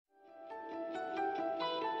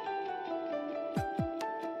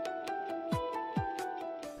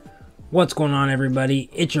What's going on, everybody?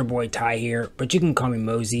 It's your boy Ty here, but you can call me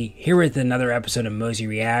Mozy, here with another episode of Mozy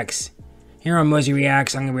Reacts. Here on Mozy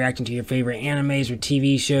Reacts, I'm going to be reacting to your favorite animes or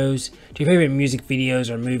TV shows, to your favorite music videos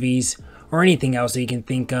or movies, or anything else that you can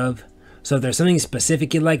think of. So if there's something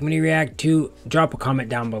specific you'd like me to react to, drop a comment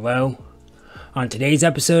down below. On today's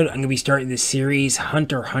episode, I'm going to be starting this series,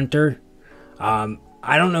 Hunter x Hunter.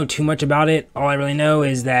 I don't know too much about it. All I really know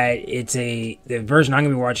is that the version I'm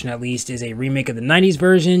going to be watching at least is a remake of the 90s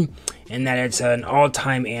version, and that it's an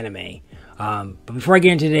all-time anime. But before I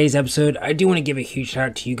get into today's episode, I do want to give a huge shout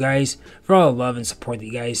out to you guys for all the love and support that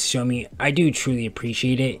you guys show me. I do truly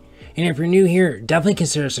appreciate it. And if you're new here, definitely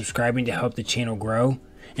consider subscribing to help the channel grow.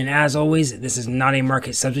 And as always, this is not a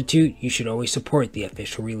market substitute. You should always support the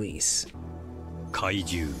official release.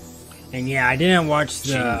 Kaiju. And yeah, I didn't watch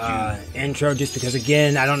the intro just because,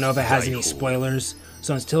 again, I don't know if it has any spoilers.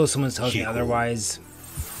 So until someone tells me otherwise.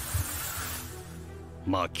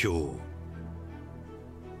 Makyo.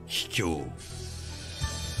 Hikyo.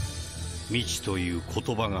 Michi という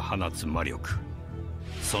言葉が放つ魔力。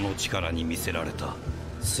その力に魅せられた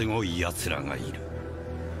すごい奴らがいる。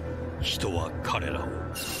人は彼らを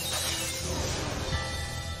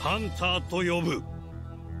ハンターと呼ぶ。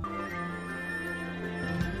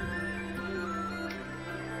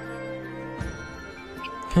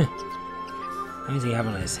What does he have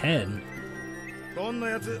on his head? Gone?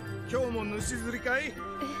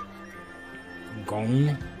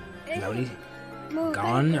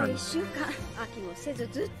 Gone? Or...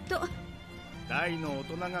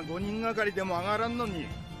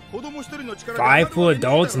 5 full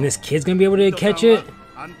adults and this kid's gonna be able to catch it?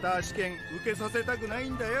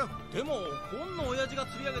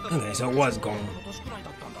 Okay, so it was gone.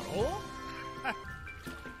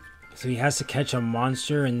 So he has to catch a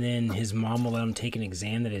monster and then his mom will let him take an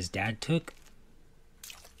exam that his dad took?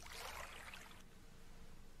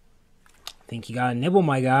 Think you got a nibble,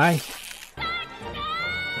 my guy.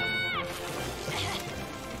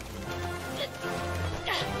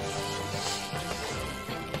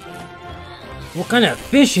 What kind of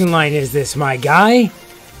fishing line is this, my guy?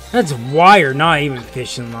 That's wire, not even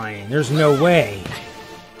fishing line. There's no way.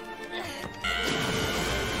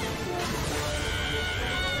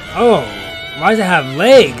 Oh, why does it have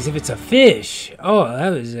legs if it's a fish? Oh, that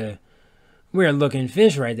was a weird looking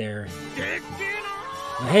fish right there.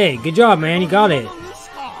 Hey, good job, man. You got it.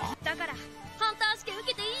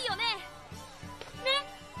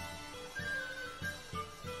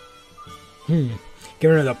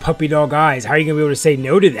 Giving her the puppy dog eyes. How are you going to be able to say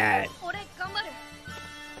no to that?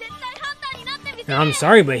 And I'm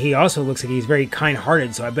sorry, but he also looks like he's very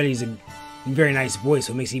kind-hearted, so I bet he's a very nice boy,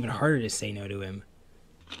 so it makes it even harder to say no to him.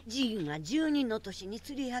 How'd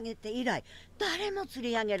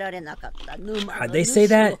they say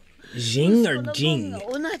that? Jing or Jing? I'm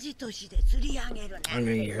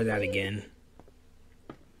gonna hear that again.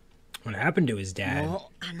 What happened to his dad?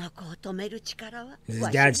 Is his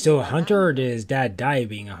dad still a hunter, or did his dad die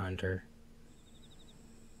being a hunter?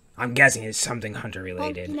 I'm guessing it's something hunter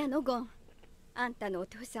related.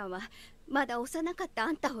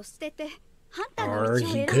 Or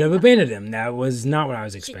he could have abandoned him. That was not what I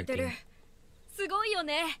was expecting.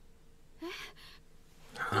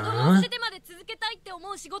 Huh?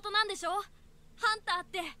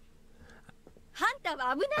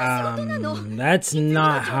 That's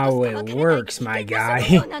not how it works, my guy.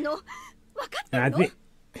 And I think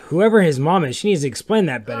whoever his mom is, she needs to explain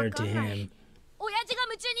that better to him.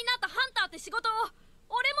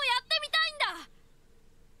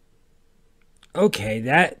 Okay,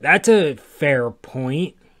 that's a fair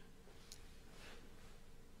point.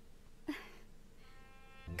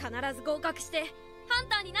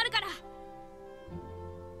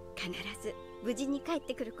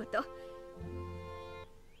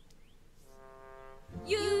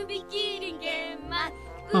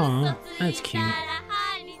 Aw, that's cute.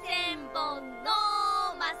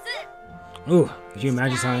 Ooh, could you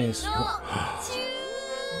imagine something this?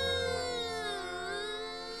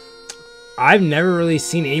 I've never really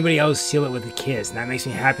seen anybody else seal it with a kiss, and that makes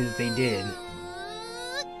me happy that they did.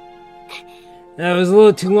 That was a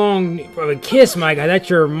little too long of a kiss, my guy. That's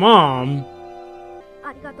your mom.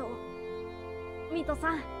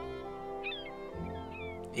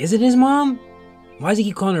 Is it his mom? Why does he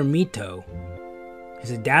keep calling her Mito? Because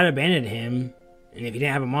his dad abandoned him, and if he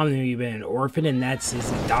didn't have a mom, then he'd been an orphan, and that's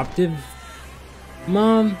his adoptive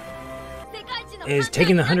mom? Is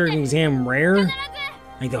taking the hunter exam rare?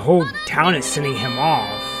 Like, the whole town is sending him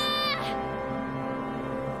off.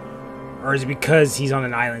 Or is it because he's on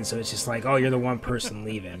an island, so it's just like, oh, you're the one person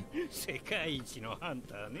leaving?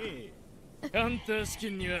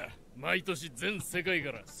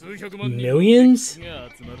 Millions?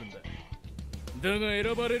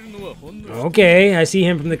 Okay, I see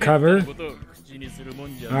him from the cover.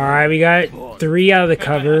 Alright, we got 3 out of the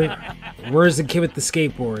cover. Where's the kid with the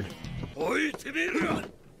skateboard?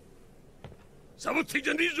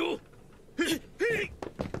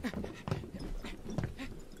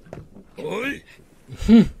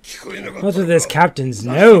 What's with this captain's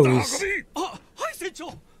nose?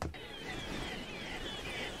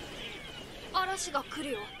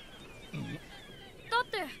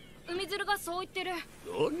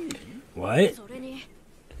 What?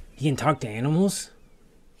 He can talk to animals?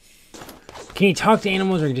 Can he talk to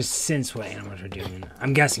animals or just sense what animals are doing?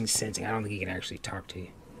 I'm guessing sensing. I don't think he can actually talk to you.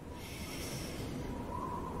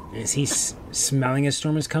 Is he smelling a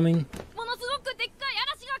storm is coming?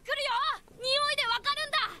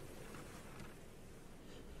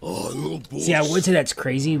 See, I would say that's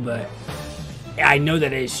crazy, but I know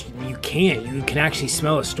that you can actually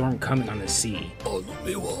smell a storm coming on the sea.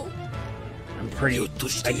 I'm pretty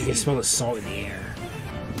like you can smell the salt in the air.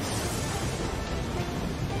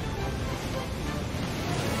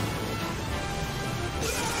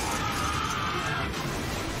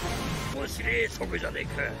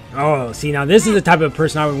 Oh, see, now this is the type of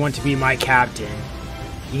person I would want to be my captain.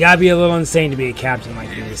 You gotta be a little insane to be a captain like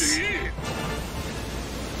this.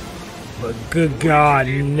 But good God,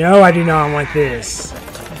 no, I do not want this.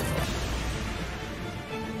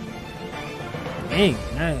 Dang,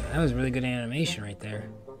 that was really good animation right there.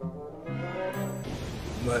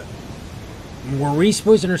 But were we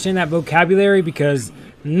supposed to understand that vocabulary? Because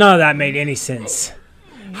none of that made any sense.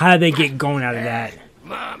 How did they get going out of that?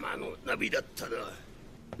 I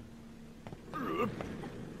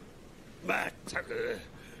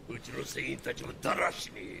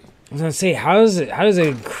was gonna say, how does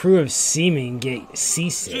a crew of seamen get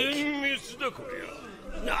seasick?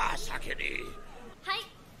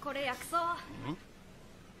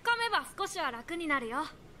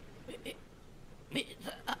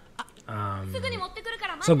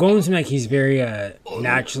 So Golden seems like he's very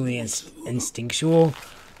naturally instinctual.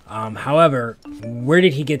 However, where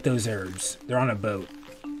did he get those herbs? They're on a boat.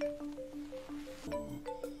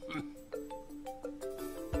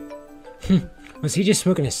 Was he just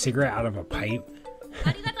smoking a cigarette out of a pipe?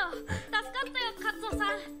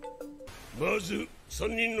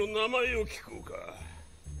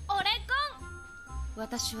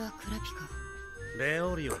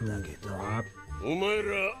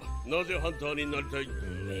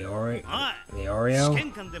 Leorio?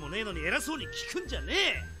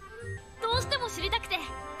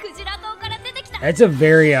 That's a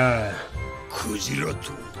very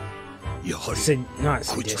not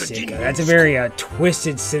sadistic. That's a very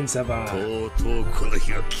twisted sense of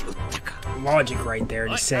logic right there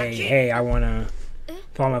to say, hey, I want to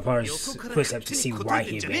follow my father's footsteps to see why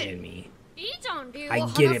he abandoned me. I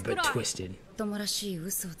get it, but twisted.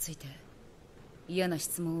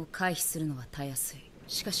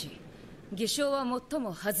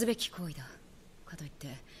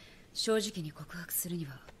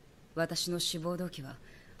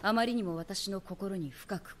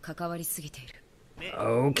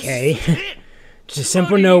 Okay. Just a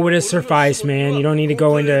simple no would have sufficed, man. You don't need to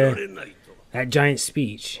go into that giant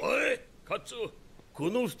speech.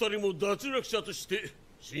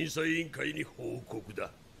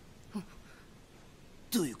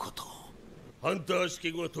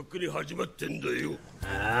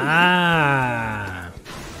 Ah.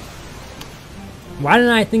 Why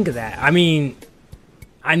didn't I think of that? I mean,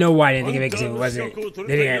 I know why I didn't think of it, because they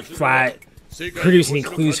didn't flat produce any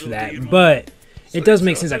clues for that, but it does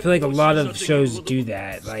make sense. I feel like a lot of shows do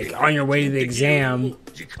that, like on your way to the exam.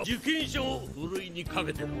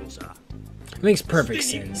 It makes perfect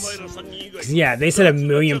sense. 'Cause, yeah, they said 1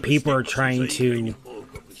 million people are trying to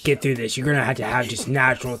get through this. You're gonna have to have just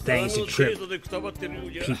natural things to trip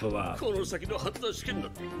people up.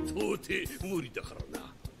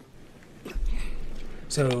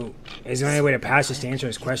 So, is there any way to pass just to answer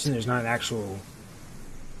his question? There's not an actual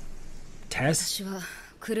test?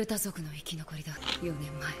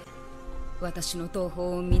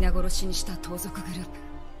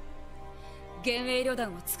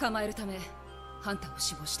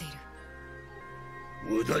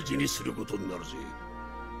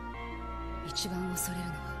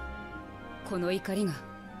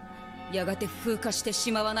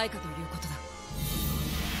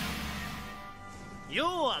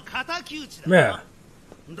 Yeah. What?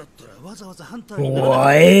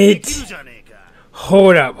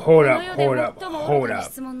 Hold up.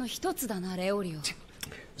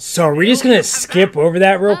 So are we just gonna skip over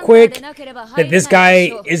that real quick? That this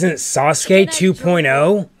guy isn't Sasuke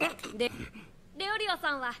 2.0?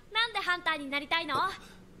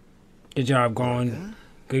 Good job, Gon.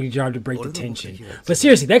 Good job to break the tension. But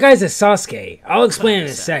seriously, that guy's a Sasuke. I'll explain in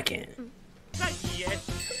a second.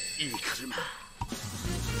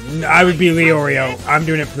 I would be Leorio. I'm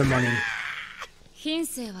doing it for the money.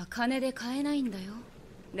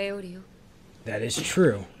 That is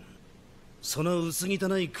true.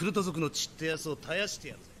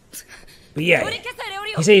 But yeah,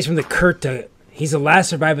 he says he's from the Kurta. He's the last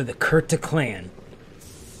survivor of the Kurta clan.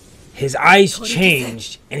 His eyes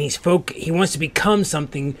changed, and he wants to become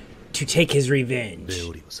something to take his revenge.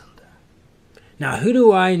 Now, who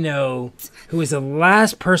do I know who is the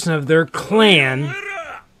last person of their clan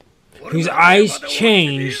whose eyes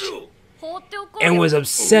changed and was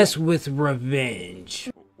obsessed with revenge?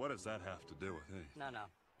 What does that have to do with it? No,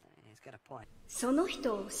 he's got a point. その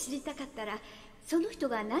人を知りたかったら、その人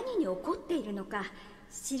が何に怒っているのか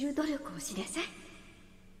知る努力をしなさい。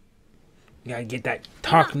 You gotta get that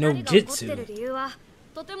talk no jutsu.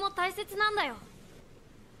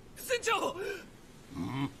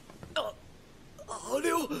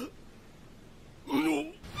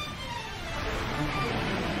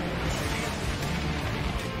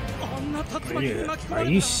 Are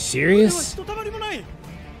you serious?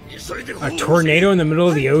 A tornado in the middle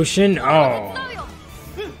of the ocean? Oh,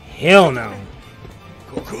 hell no.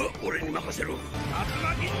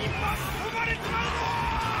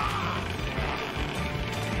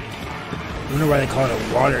 I wonder why they call it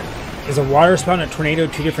a water. Is a water spout and a tornado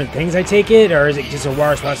two different things, I take it? Or is it just a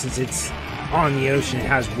water spout since it's on the ocean and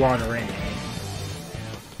has water in it?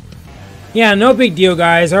 Yeah, no big deal,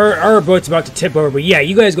 guys. Our boat's about to tip over, but yeah,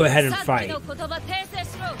 you guys go ahead and fight.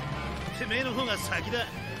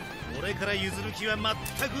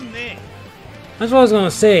 That's what I was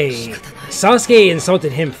gonna say. Sasuke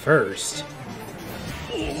insulted him first.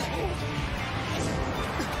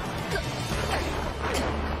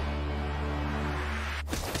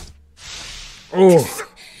 Oh,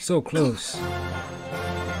 so close.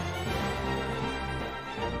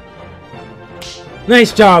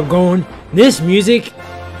 Nice job, Gon. This music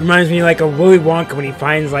reminds me like of Willy Wonka when he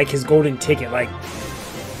finds like his golden ticket, like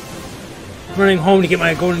running home to get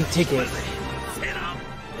my golden ticket.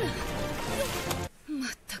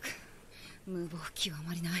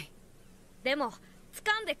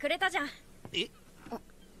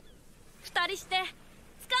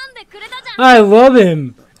 I love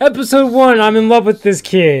him. Episode 1, I'm in love with this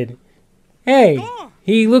kid. Hey,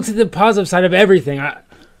 he looks at the positive side of everything.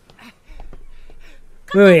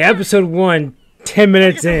 Really, episode 1, 10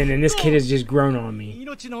 minutes in, and this kid has just grown on me.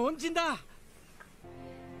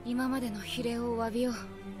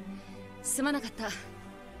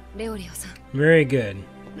 Very good.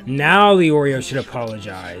 Now Leorio should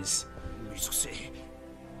apologize.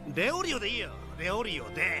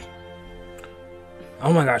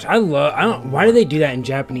 Oh my gosh, why do they do that in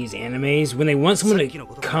Japanese animes? When they want someone to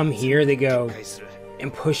come here, they go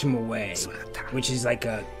and push them away. Which is like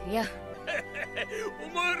a... Yeah.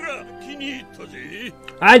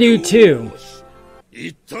 I do too.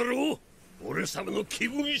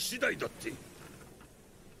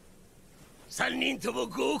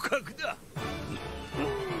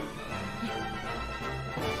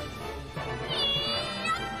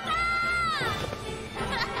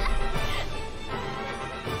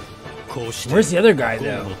 Where's the other guy,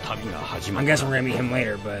 though? I guess we're gonna meet him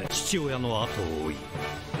later, but...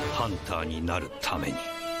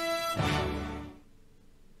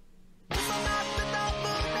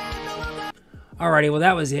 Alrighty, well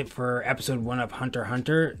that was it for episode 1 of Hunter x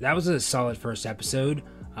Hunter. That was a solid first episode.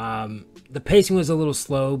 The pacing was a little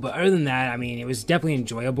slow, but other than that, I mean, it was definitely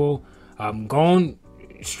enjoyable. Going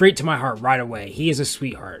straight to my heart right away. He is a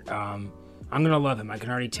sweetheart. I'm gonna love him, I can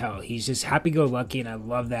already tell. He's just happy-go-lucky, and I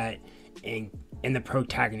love that in the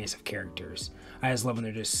protagonists of characters. I just love when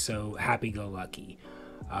they're just so happy-go-lucky.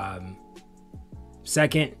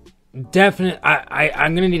 Second, I'm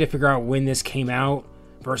gonna need to figure out when this came out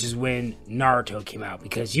versus when Naruto came out,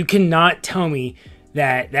 because you cannot tell me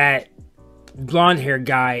that blonde-haired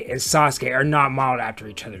guy and Sasuke are not modeled after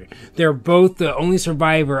each other. They're both the only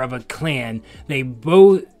survivor of a clan. They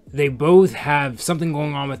both have something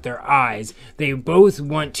going on with their eyes. They both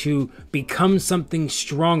want to become something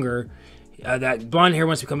stronger. That blonde hair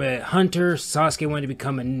wants to become a hunter. Sasuke wanted to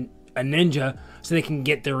become a ninja so they can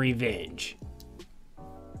get their revenge.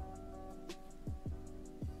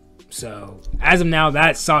 So, as of now,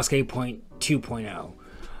 that's Sasuke 2.0.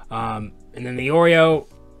 And then Leorio,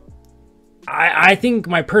 I think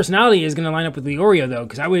my personality is going to line up with Leorio, though,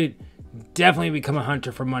 because I would definitely become a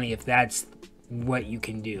hunter for money if that's what you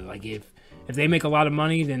can do. Like, if they make a lot of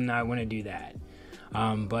money, then I want to do that.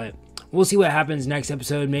 But we'll see what happens next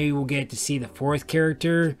episode. Maybe we'll get to see the 4th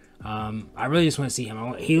character. I really just want to see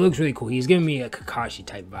him. He looks really cool. He's giving me a Kakashi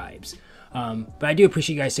type vibes. But I do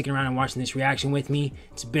appreciate you guys sticking around and watching this reaction with me.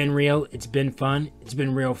 It's been real. It's been fun. It's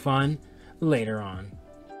been real fun. Later on.